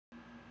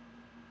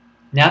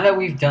Now that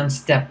we've done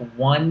step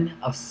one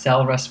of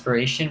cell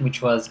respiration,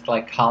 which was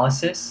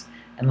glycolysis,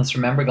 and let's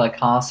remember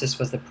glycolysis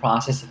was the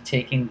process of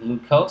taking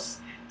glucose,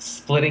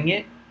 splitting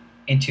it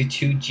into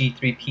two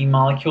G3P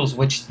molecules,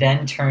 which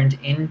then turned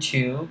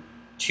into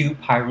two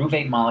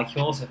pyruvate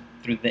molecules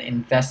through the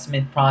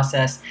investment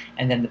process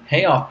and then the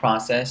payoff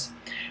process.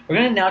 We're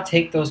going to now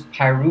take those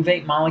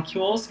pyruvate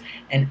molecules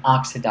and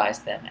oxidize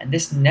them. And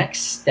this next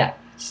step,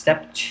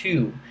 step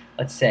two,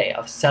 let's say,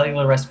 of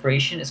cellular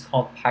respiration is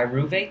called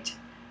pyruvate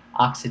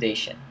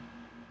oxidation.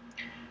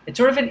 It's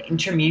sort of an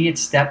intermediate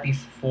step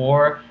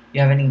before you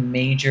have any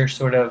major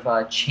sort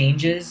of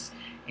changes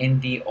in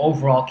the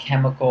overall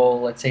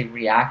chemical, let's say,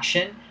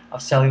 reaction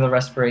of cellular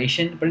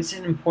respiration, but it's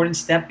an important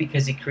step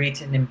because it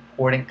creates an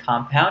important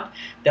compound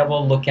that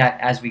we'll look at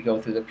as we go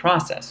through the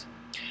process.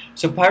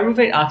 So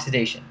pyruvate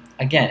oxidation,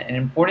 again, an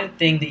important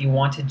thing that you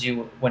want to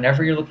do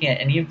whenever you're looking at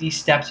any of these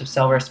steps of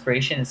cell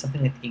respiration, and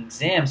something that the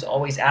exams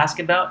always ask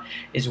about,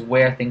 is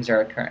where things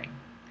are occurring.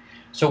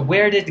 So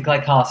where did the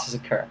glycolysis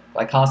occur?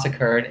 Glycolysis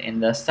occurred in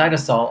the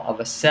cytosol of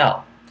a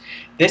cell.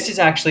 This is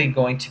actually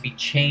going to be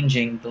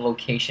changing the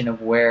location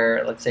of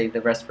where, let's say, the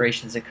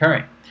respiration is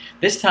occurring.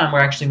 This time we're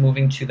actually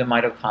moving to the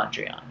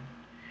mitochondrion.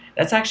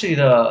 That's actually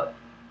the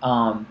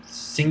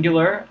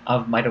singular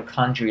of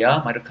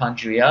mitochondria.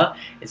 Mitochondria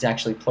is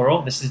actually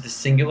plural. This is the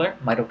singular,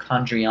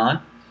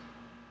 mitochondrion.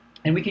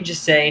 And we can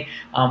just say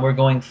we're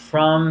going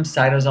from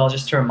cytosol,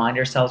 just to remind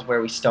ourselves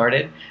where we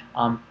started,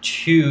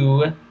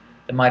 to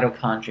the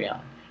mitochondrion.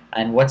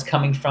 And what's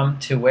coming from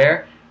to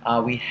where?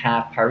 We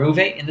have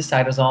pyruvate in the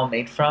cytosol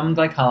made from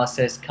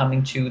glycolysis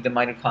coming to the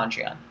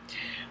mitochondrion.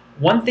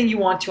 One thing you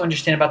want to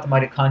understand about the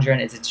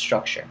mitochondrion is its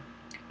structure.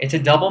 It's a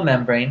double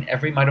membrane.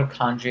 Every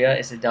mitochondria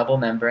is a double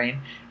membrane,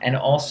 and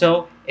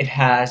also it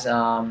has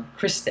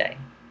cristae.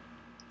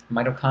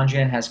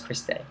 Mitochondrion has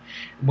cristae.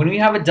 When we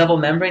have a double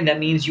membrane, that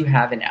means you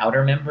have an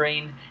outer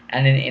membrane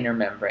and an inner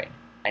membrane.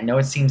 I know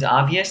it seems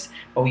obvious,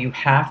 but you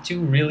have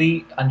to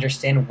really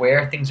understand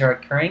where things are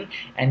occurring,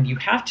 and you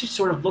have to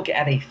sort of look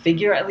at a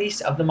figure, at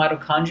least, of the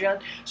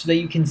mitochondrion so that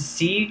you can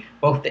see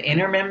both the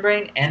inner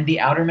membrane and the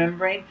outer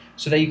membrane,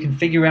 so that you can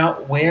figure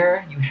out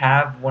where you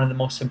have one of the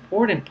most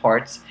important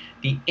parts,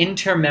 the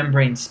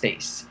intermembrane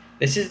space.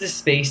 This is the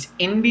space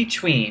in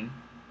between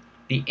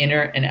the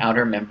inner and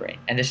outer membrane,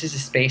 and this is a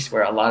space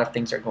where a lot of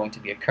things are going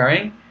to be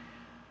occurring.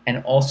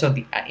 And also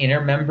the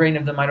inner membrane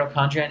of the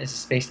mitochondrion is a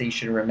space that you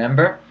should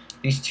remember.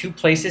 These two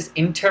places,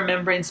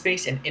 intermembrane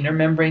space and inner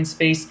membrane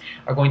space,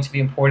 are going to be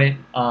important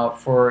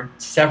for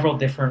several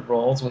different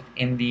roles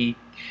within the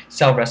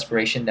cell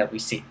respiration that we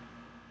see.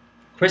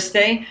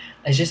 Cristae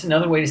is just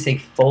another way to say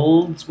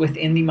folds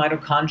within the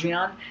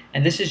mitochondrion,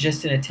 and this is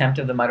just an attempt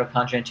of the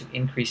mitochondrion to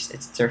increase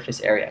its surface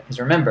area. Because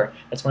remember,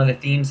 that's one of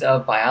the themes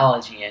of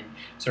biology and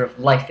sort of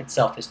life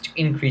itself, is to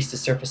increase the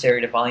surface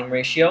area to volume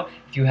ratio.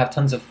 If you have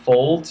tons of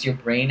folds, your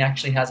brain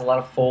actually has a lot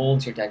of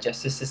folds, your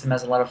digestive system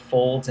has a lot of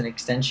folds and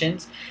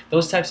extensions.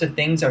 Those types of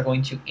things are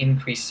going to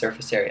increase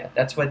surface area.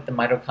 That's what the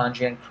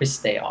mitochondrion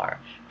cristae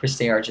are.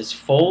 Cristae are just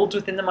folds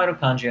within the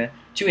mitochondria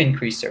to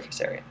increase surface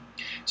area.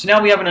 So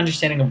now we have an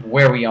understanding of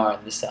where we are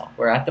in the cell.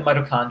 We're at the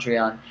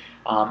mitochondrion,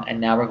 and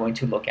now we're going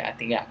to look at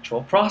the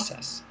actual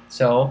process.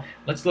 So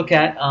let's look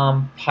at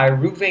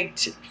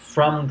pyruvate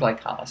from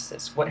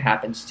glycolysis. What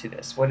happens to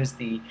this? What is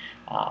the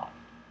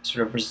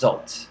sort of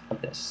result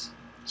of this?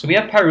 So we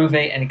have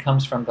pyruvate, and it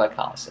comes from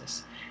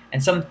glycolysis.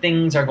 And some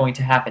things are going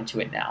to happen to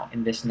it now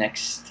in this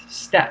next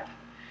step.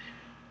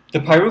 The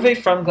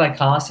pyruvate from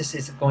glycolysis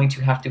is going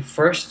to have to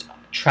first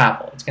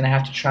travel. It's going to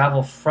have to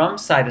travel from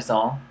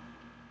cytosol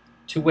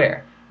to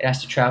where? It has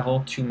to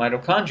travel to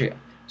mitochondria.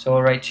 So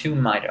we'll write to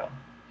mito.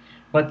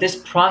 But this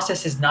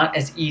process is not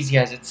as easy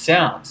as it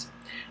sounds.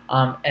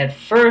 At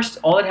first,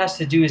 all it has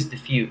to do is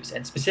diffuse,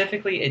 and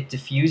specifically it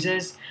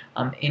diffuses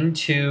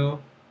into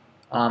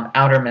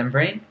outer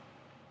membrane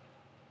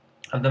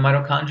of the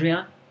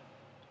mitochondrion.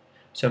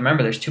 So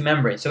remember, there's two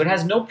membranes. So it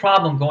has no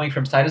problem going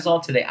from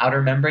cytosol to the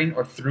outer membrane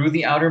or through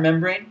the outer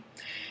membrane.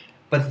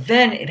 But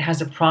then it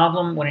has a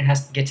problem when it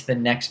has to get to the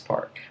next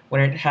part,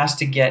 when it has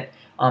to get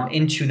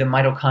into the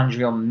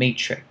mitochondrial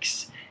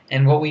matrix.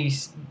 And what we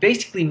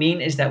basically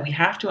mean is that we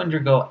have to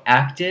undergo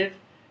active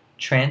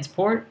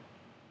transport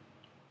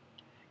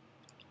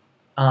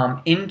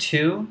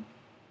into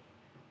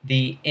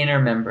the inner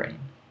membrane.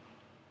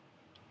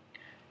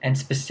 And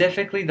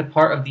specifically, the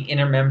part of the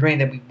inner membrane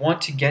that we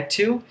want to get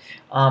to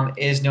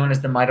is known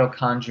as the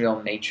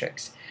mitochondrial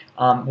matrix.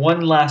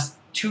 One last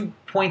 2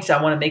 points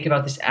I want to make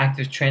about this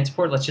active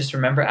transport. Let's just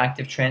remember,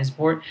 active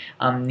transport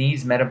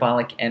needs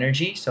metabolic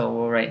energy. So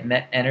we'll write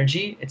met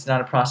energy. It's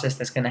not a process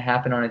that's going to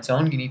happen on its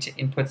own. You need to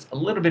input a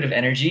little bit of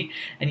energy,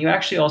 and you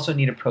actually also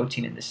need a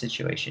protein in this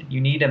situation.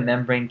 You need a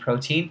membrane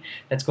protein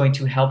that's going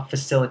to help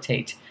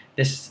facilitate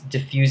this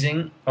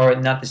diffusing, or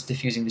not this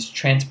diffusing, this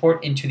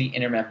transport into the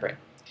inner membrane.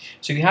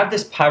 So you have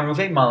this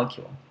pyruvate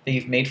molecule that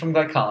you've made from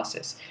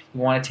glycolysis. You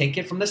want to take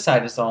it from the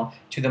cytosol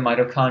to the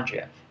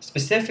mitochondria.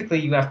 Specifically,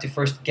 you have to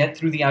first get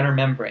through the outer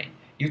membrane.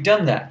 You've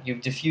done that.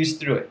 You've diffused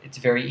through it. It's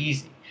very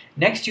easy.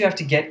 Next, you have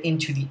to get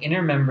into the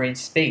inner membrane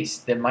space,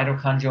 the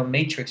mitochondrial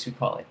matrix we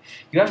call it.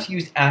 You have to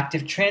use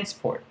active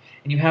transport,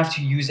 and you have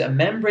to use a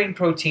membrane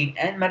protein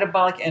and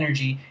metabolic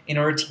energy in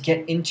order to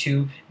get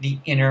into the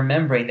inner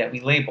membrane that we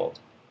labeled.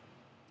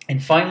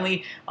 And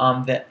finally,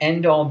 the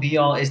end-all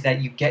be-all is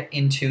that you get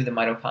into the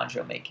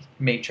mitochondrial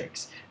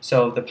matrix.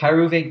 So the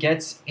pyruvate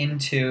gets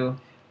into,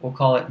 we'll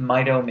call it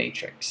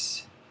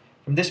mitomatrix.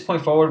 From this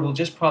point forward, we'll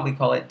just probably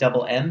call it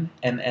double M,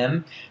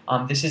 MM.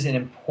 This is an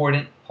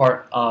important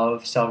part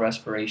of cell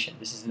respiration.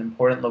 This is an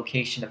important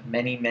location of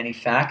many, many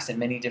facts and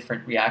many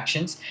different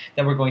reactions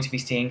that we're going to be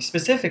seeing,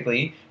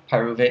 specifically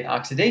pyruvate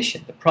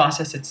oxidation, the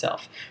process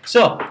itself.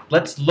 So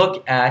let's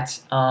look at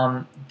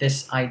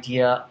this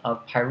idea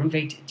of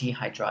pyruvate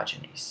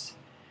dehydrogenase.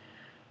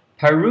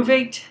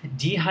 Pyruvate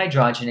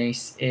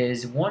dehydrogenase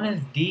is one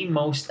of the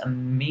most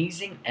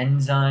amazing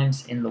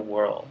enzymes in the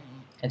world.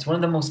 It's one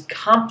of the most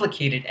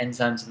complicated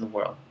enzymes in the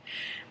world.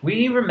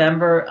 We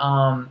remember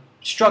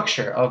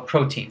structure of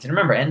proteins. And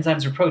remember,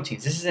 enzymes are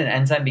proteins. This is an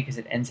enzyme because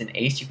it ends in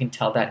ACE. You can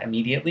tell that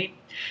immediately.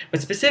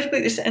 But specifically,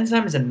 this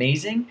enzyme is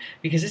amazing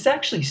because it's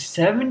actually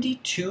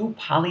 72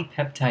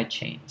 polypeptide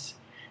chains.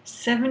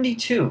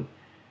 72.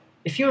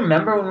 If you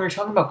remember when we were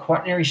talking about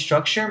quaternary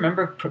structure,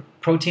 remember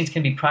proteins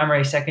can be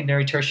primary,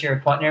 secondary, tertiary,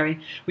 quaternary?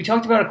 We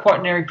talked about a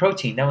quaternary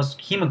protein. That was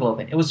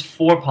hemoglobin. It was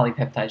 4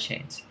 polypeptide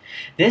chains.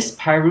 This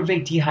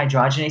pyruvate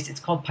dehydrogenase, it's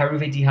called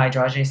pyruvate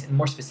dehydrogenase, and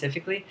more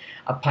specifically,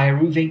 a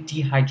pyruvate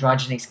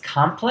dehydrogenase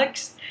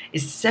complex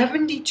is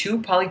 72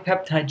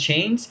 polypeptide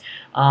chains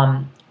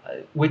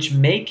which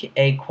make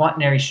a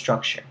quaternary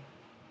structure.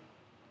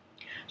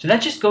 So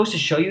that just goes to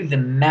show you the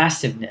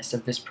massiveness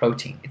of this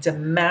protein. It's a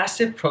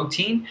massive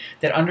protein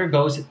that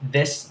undergoes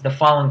the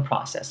following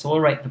process. So we'll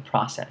write the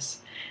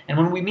process. And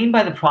what we mean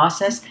by the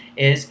process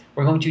is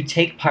we're going to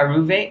take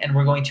pyruvate and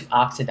we're going to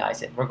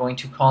oxidize it. We're going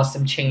to cause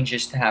some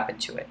changes to happen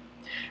to it.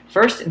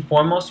 First and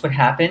foremost, what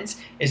happens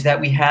is that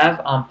we have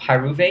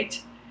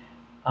pyruvate,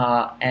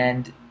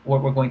 and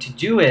what we're going to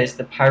do is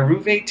the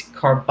pyruvate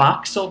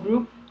carboxyl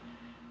group.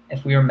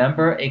 If we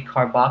remember, a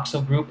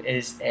carboxyl group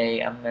is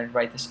I'm going to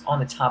write this on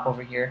the top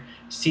over here,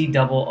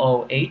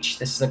 COOH.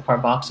 This is a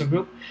carboxyl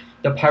group.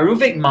 The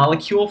pyruvate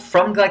molecule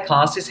from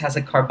glycolysis has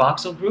a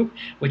carboxyl group,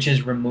 which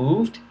is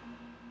removed.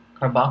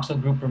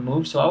 Carboxyl group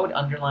removed. So I would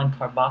underline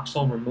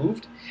carboxyl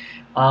removed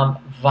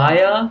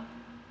via,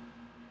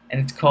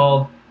 and it's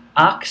called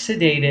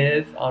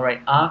oxidative,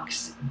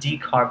 OX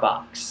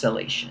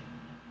decarboxylation.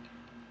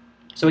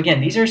 So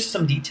again, these are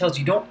some details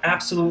you don't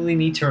absolutely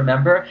need to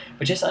remember,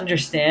 but just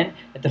understand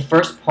that the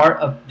first part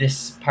of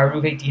this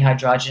pyruvate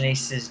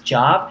dehydrogenase's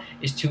job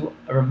is to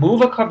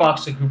remove a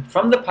carboxyl group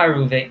from the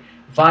pyruvate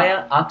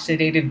via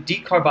oxidative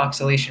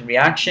decarboxylation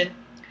reaction.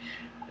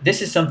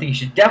 This is something you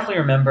should definitely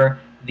remember.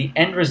 The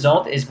end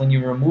result is when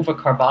you remove a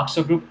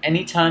carboxyl group,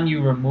 anytime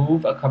you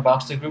remove a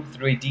carboxyl group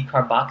through a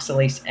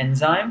decarboxylase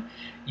enzyme,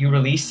 you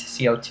release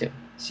CO2.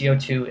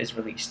 CO2 is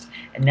released.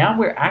 And now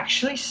we're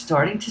actually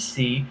starting to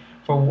see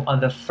for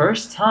the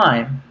first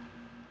time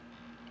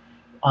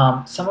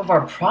some of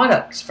our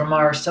products from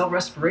our cell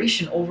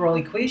respiration overall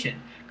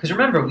equation. Because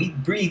remember, we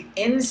breathe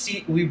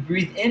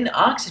in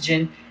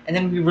oxygen and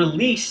then we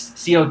release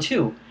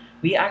CO2.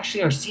 We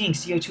actually are seeing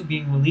CO2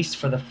 being released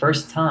for the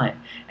first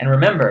time. And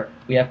remember,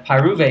 we have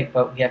pyruvate,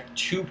 but we have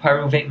 2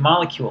 pyruvate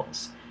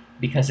molecules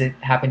because it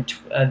happened,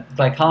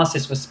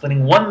 glycolysis was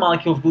splitting 1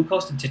 molecule of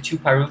glucose into 2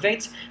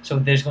 pyruvates, so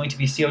there's going to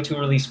be CO2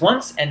 released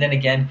once, and then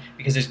again,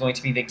 because there's going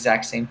to be the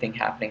exact same thing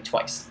happening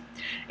twice.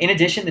 In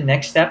addition, the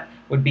next step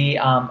would be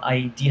a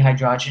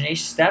dehydrogenase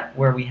step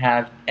where we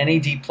have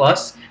NAD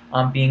plus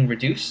being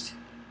reduced.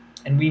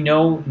 And we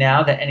know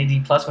now that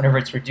NAD plus, whenever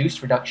it's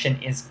reduced,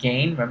 reduction is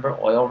gain. Remember,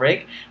 oil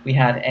rig. We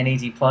have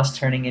NAD plus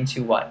turning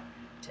into what?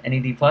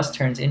 NAD plus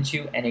turns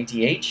into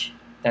NADH.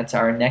 That's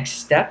our next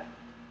step.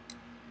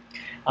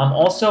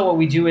 Also, what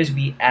we do is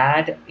we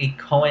add a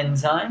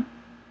coenzyme,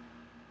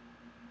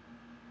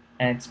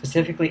 and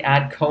specifically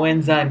add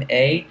coenzyme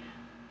A.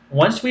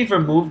 Once we've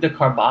removed the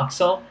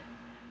carboxyl,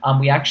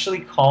 we actually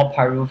call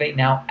pyruvate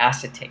now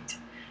acetate.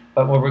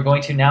 But what we're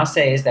going to now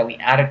say is that we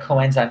add a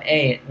coenzyme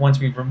A. Once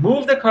we've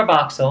removed the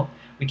carboxyl,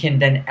 we can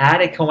then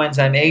add a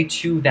coenzyme A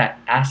to that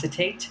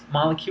acetate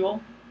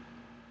molecule.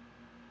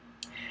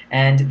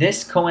 And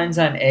this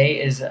coenzyme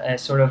A is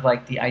sort of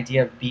like the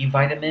idea of B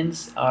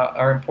vitamins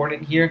are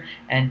important here.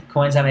 And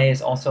coenzyme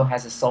A also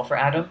has a sulfur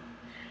atom.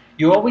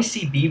 You always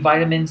see B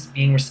vitamins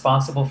being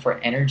responsible for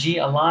energy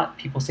a lot.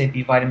 People say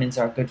B vitamins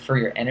are good for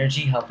your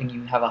energy, helping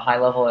you have a high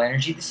level of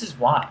energy. This is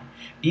why.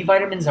 B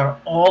vitamins are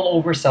all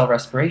over cell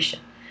respiration.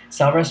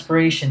 Cell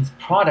respiration's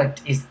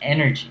product is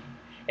energy.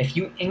 If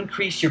you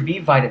increase your B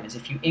vitamins,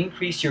 if you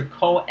increase your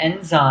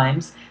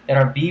coenzymes that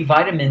are B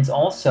vitamins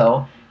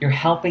also, you're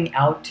helping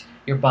out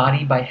your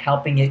body by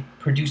helping it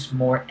produce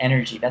more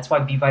energy. That's why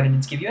B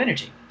vitamins give you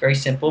energy. Very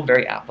simple,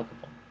 very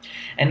applicable.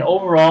 And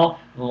overall,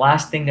 the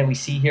last thing that we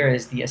see here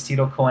is the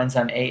acetyl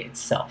coenzyme A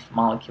itself,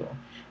 molecule.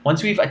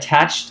 Once we've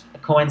attached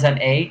coenzyme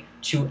A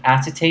to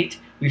acetate,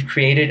 we've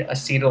created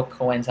acetyl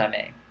coenzyme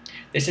A.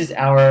 This is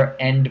our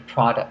end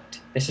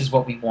product. This is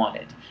what we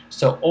wanted.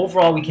 So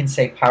overall, we can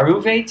say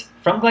pyruvate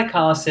from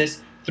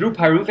glycolysis through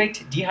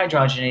pyruvate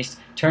dehydrogenase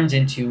turns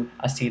into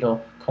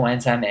acetyl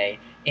coenzyme A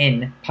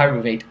in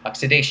pyruvate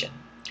oxidation.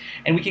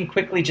 And we can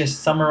quickly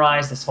just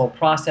summarize this whole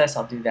process.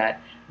 I'll do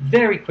that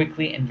very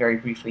quickly and very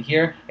briefly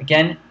here.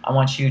 Again, I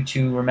want you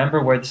to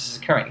remember where this is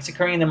occurring. It's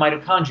occurring in the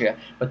mitochondria,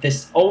 but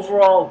this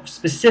overall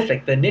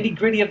specific, the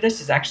nitty-gritty of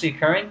this is actually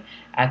occurring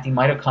at the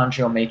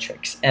mitochondrial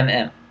matrix,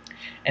 MM.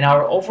 And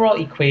our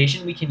overall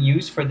equation we can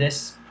use for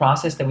this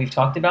process that we've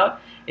talked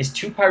about is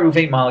 2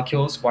 pyruvate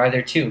molecules. Why are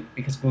there 2?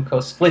 Because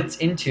glucose splits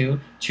into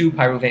 2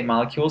 pyruvate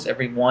molecules.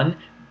 Every 1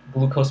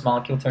 glucose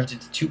molecule turns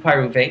into 2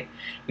 pyruvate.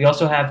 We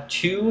also have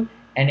 2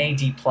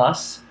 NAD+,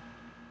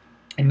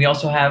 and we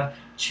also have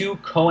 2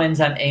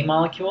 coenzyme A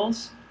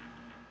molecules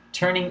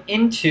turning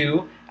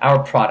into our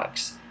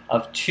products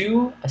of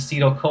 2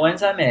 acetyl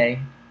coenzyme A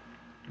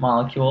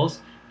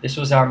molecules. This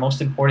was our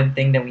most important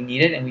thing that we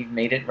needed, and we've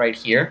made it right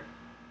here.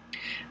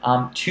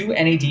 2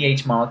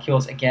 NADH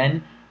molecules.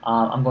 Again,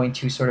 I'm going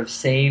to sort of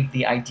save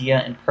the idea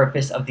and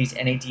purpose of these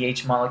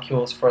NADH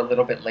molecules for a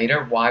little bit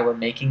later, why we're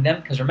making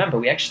them, because remember,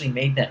 we actually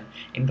made them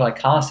in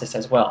glycolysis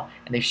as well,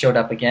 and they've showed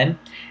up again.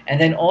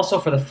 And then also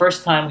for the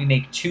first time, we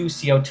make 2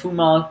 CO2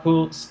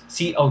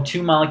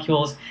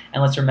 molecules,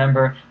 and let's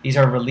remember, these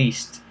are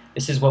released.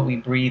 This is what we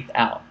breathe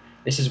out.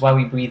 This is why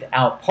we breathe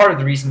out. Part of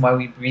the reason why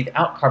we breathe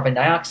out carbon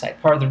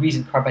dioxide. Part of the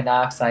reason carbon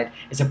dioxide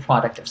is a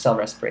product of cell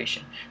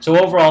respiration. So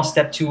overall,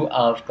 step 2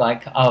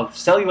 of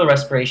cellular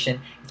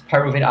respiration is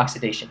pyruvate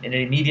oxidation. And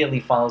it immediately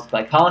follows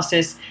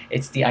glycolysis.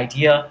 It's the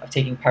idea of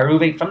taking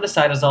pyruvate from the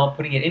cytosol,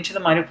 putting it into the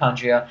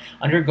mitochondria,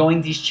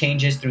 undergoing these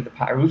changes through the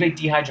pyruvate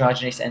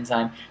dehydrogenase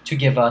enzyme to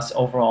give us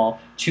overall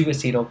 2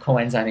 acetyl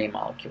coenzyme A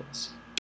molecules.